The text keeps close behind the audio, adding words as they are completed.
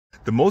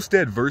the most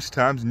adverse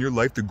times in your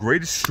life, the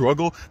greatest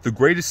struggle, the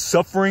greatest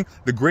suffering,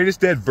 the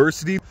greatest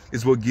adversity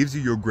is what gives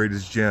you your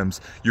greatest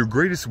gems, your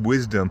greatest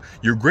wisdom,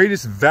 your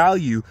greatest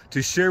value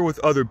to share with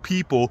other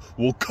people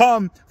will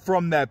come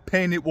from that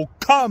pain. It will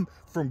come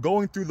from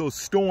going through those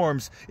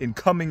storms and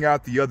coming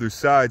out the other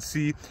side.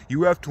 See,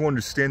 you have to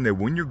understand that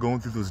when you're going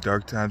through those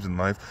dark times in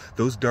life,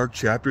 those dark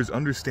chapters,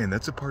 understand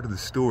that's a part of the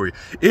story.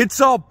 It's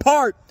a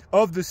part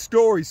of the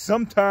story.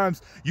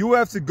 Sometimes you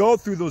have to go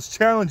through those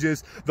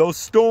challenges, those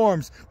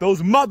storms,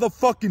 those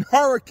motherfucking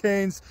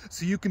hurricanes,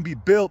 so you can be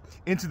built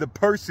into the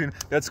person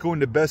that's going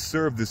to best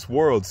serve this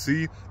world.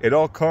 See, it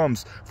all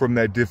comes from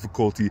that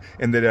difficulty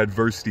and that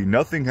adversity.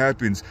 Nothing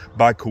happens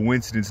by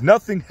coincidence.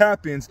 Nothing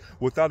happens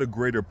without a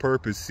greater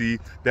purpose. See,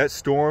 that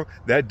storm,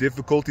 that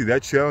difficulty,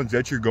 that challenge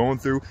that you're going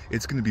through,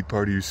 it's going to be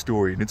part of your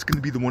story, and it's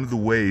going to be one of the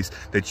ways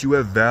that you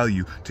have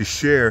value to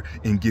share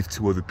and give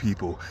to other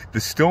people. The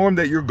storm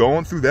that you're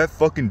going through, that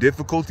fucking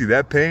difficulty,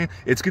 that pain,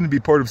 it's going to be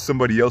part of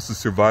somebody else's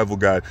survival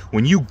guide.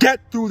 When you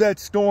get through that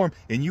storm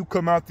and you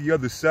come out the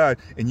other side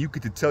and you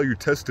get to tell your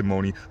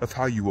testimony of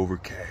how you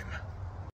overcame.